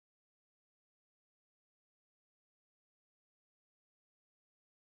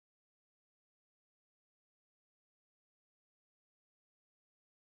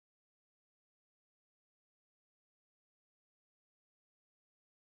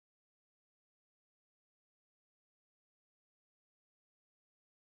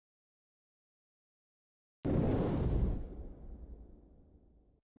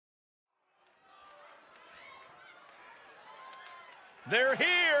They're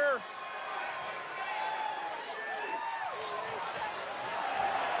here.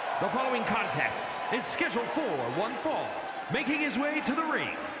 The following contest is scheduled for one fall. Making his way to the ring,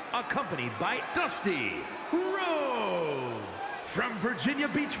 accompanied by Dusty Rhodes. From Virginia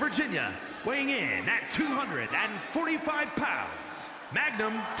Beach, Virginia, weighing in at 245 pounds,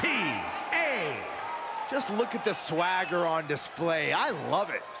 Magnum T.A. Just look at the swagger on display. I love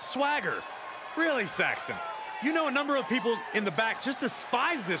it. Swagger. Really, Saxton? You know a number of people in the back just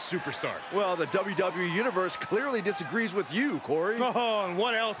despise this superstar. Well, the WWE Universe clearly disagrees with you, Corey. Oh, and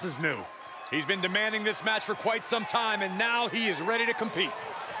what else is new? He's been demanding this match for quite some time, and now he is ready to compete.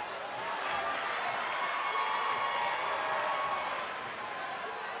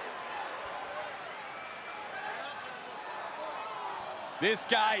 This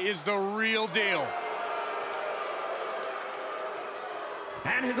guy is the real deal.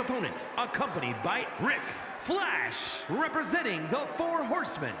 And his opponent, accompanied by Rick Flash, representing the Four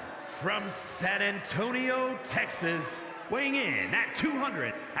Horsemen from San Antonio, Texas, weighing in at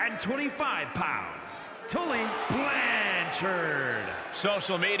 225 pounds, Tully Blanchard.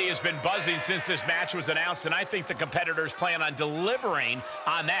 Social media has been buzzing since this match was announced, and I think the competitors plan on delivering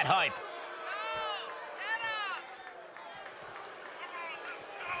on that hype.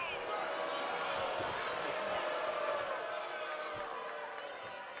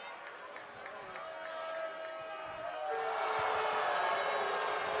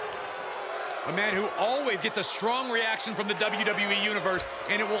 A man who always gets a strong reaction from the WWE Universe,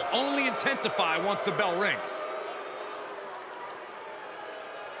 and it will only intensify once the bell rings.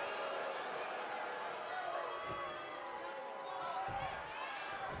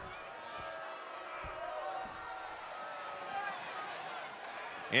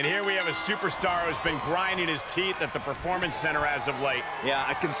 And here we have a superstar who's been grinding his teeth at the Performance Center as of late.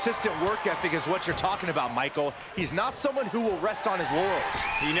 Yeah, a consistent work ethic is what you're talking about, Michael. He's not someone who will rest on his laurels.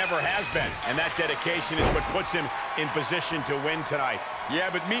 He never has been, and that dedication is what puts him in position to win tonight.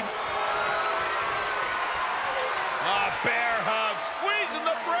 Yeah, but me... Bear hug, squeezing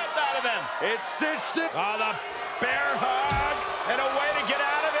the breath out of them. It's cinched it. The bear hug, and a way to get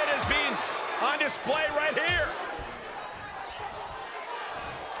out of it is being on display right here.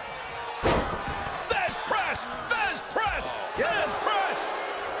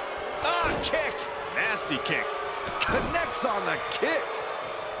 Kick. Nasty kick. Connects on the kick.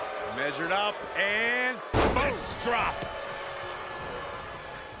 Measured up and Fist drop.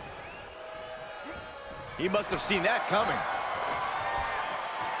 He must have seen that coming.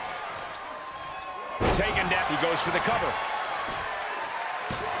 Taken down. He goes for the cover.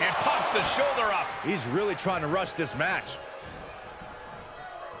 And pops the shoulder up. He's really trying to rush this match.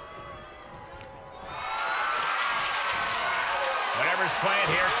 Whatever's playing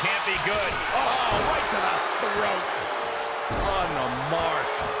here can't be good. Oh, right to the throat. On the mark.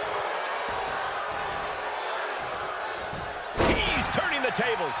 He's turning the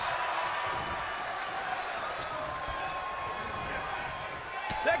tables.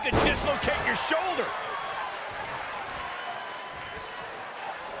 That could dislocate your shoulder.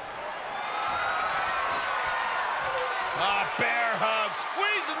 A bear hug,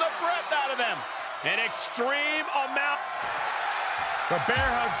 squeezing the breath out of them. An extreme amount. the bear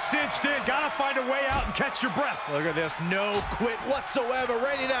hug cinched in. Gotta find a way out and catch your breath. Look at this, no quit whatsoever,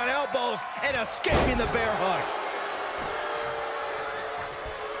 raining down elbows and escaping the bear hug.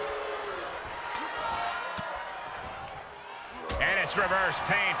 And it's reverse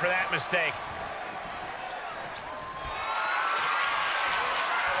pain for that mistake.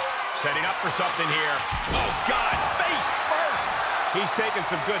 Setting up for something here. Oh, God, face first. He's taking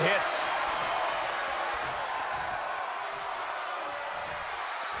some good hits.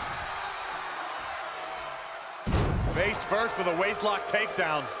 Face first with a waistlock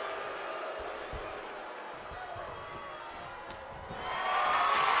takedown.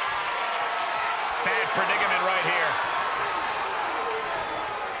 Bad predicament right here.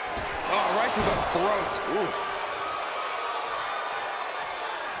 Oh, right to the throat. Oof.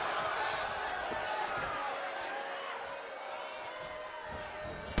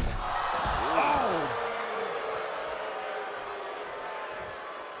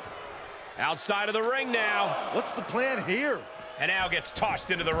 Outside of the ring now. What's the plan here? And now gets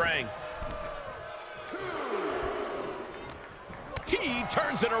tossed into the ring. He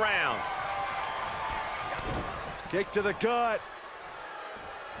turns it around. Kick to the gut.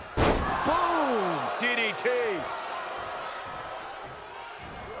 Boom! DDT.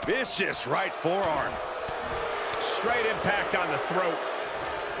 Vicious right forearm. Straight impact on the throat.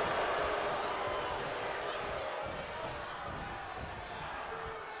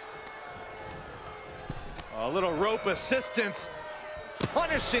 A little rope assistance.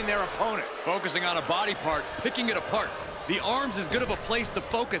 punishing their opponent. Focusing on a body part, picking it apart. The arm's as good of a place to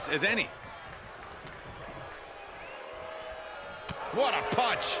focus as any. What a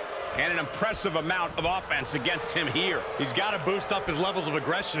punch. And an impressive amount of offense against him here. He's got to boost up his levels of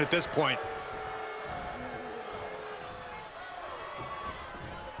aggression at this point.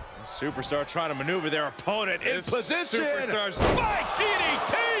 Superstar trying to maneuver their opponent in position. Superstar's Spike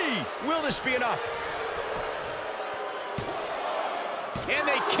DDT! Will this be enough? And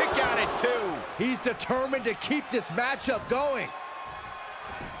they kick out at 2. He's determined to keep this matchup going.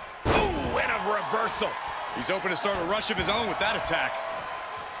 Ooh, and a reversal. He's hoping to start a rush of his own with that attack.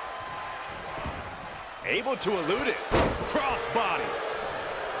 Able to elude it. Crossbody.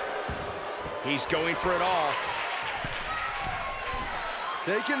 He's going for it all.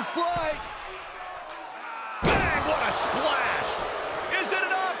 Taking flight. Bang, what a splash. Is it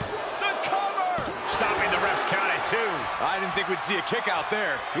enough? The cover. Stopping the ref's count at 2. I didn't think we'd see a kick out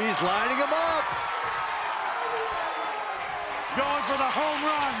there. He's lining him up. Going for the home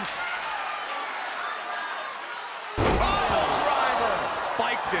run. Oh, driver.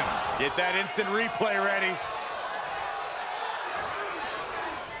 Spiked him. Get that instant replay ready.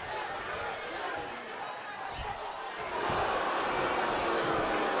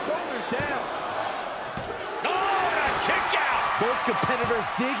 Shoulders down. Oh, and a kick out. Both competitors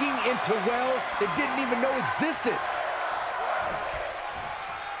digging into wells they didn't even know existed.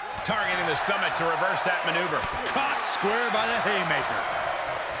 Targeting the stomach to reverse that maneuver. Caught square by the haymaker.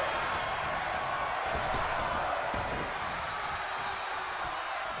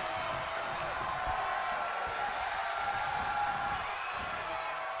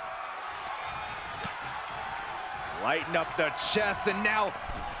 Lighten up the chest, and now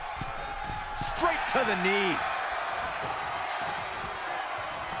straight to the knee.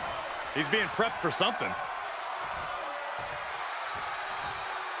 He's being prepped for something.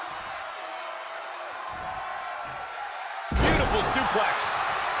 Beautiful suplex.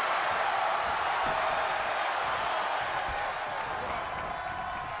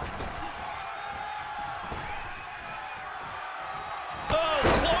 Oh,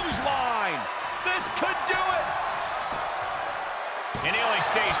 clothesline. This could do it. And he only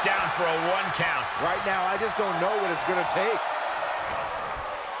stays down for a 1 count. Right now, I just don't know what it's going to take.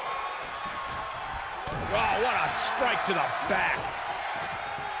 Oh, what a strike to the back.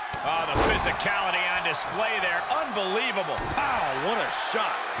 Oh, the physicality on display there. Unbelievable. Pow, what a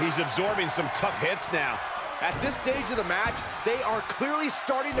shot. He's absorbing some tough hits now. At this stage of the match, they are clearly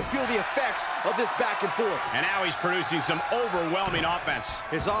starting to feel the effects of this back and forth. And now he's producing some overwhelming offense.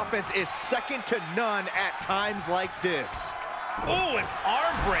 His offense is second to none at times like this. Oh, an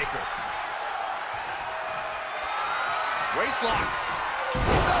arm breaker. Waistlock.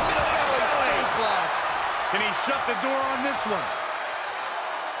 Can he shut the door on this one?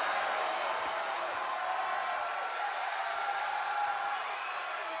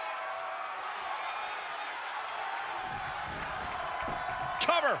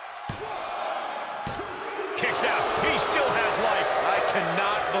 Cover. Kicks out. He still has life. I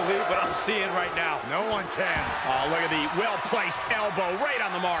cannot believe what I'm seeing right now. No one can. Oh, look at the well-placed elbow right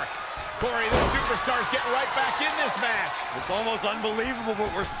on the mark. Corey, the superstar's getting right back in this match. It's almost unbelievable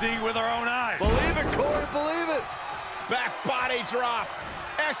what we're seeing with our own eyes. Believe it, Corey, believe it. Back body drop.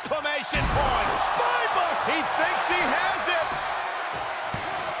 Exclamation point. Spine bust. He thinks he has it.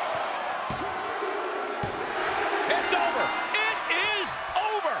 It's over. It is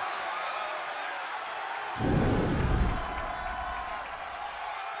over.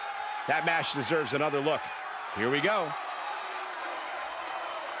 That match deserves another look. Here we go.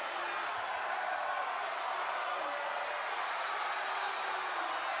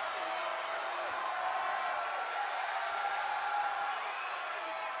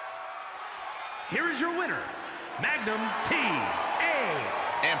 Here is your winner, Magnum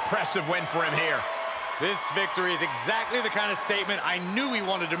T.A. Impressive win for him here. This victory is exactly the kind of statement I knew he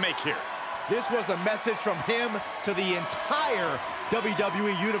wanted to make here. This was a message from him to the entire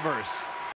WWE Universe.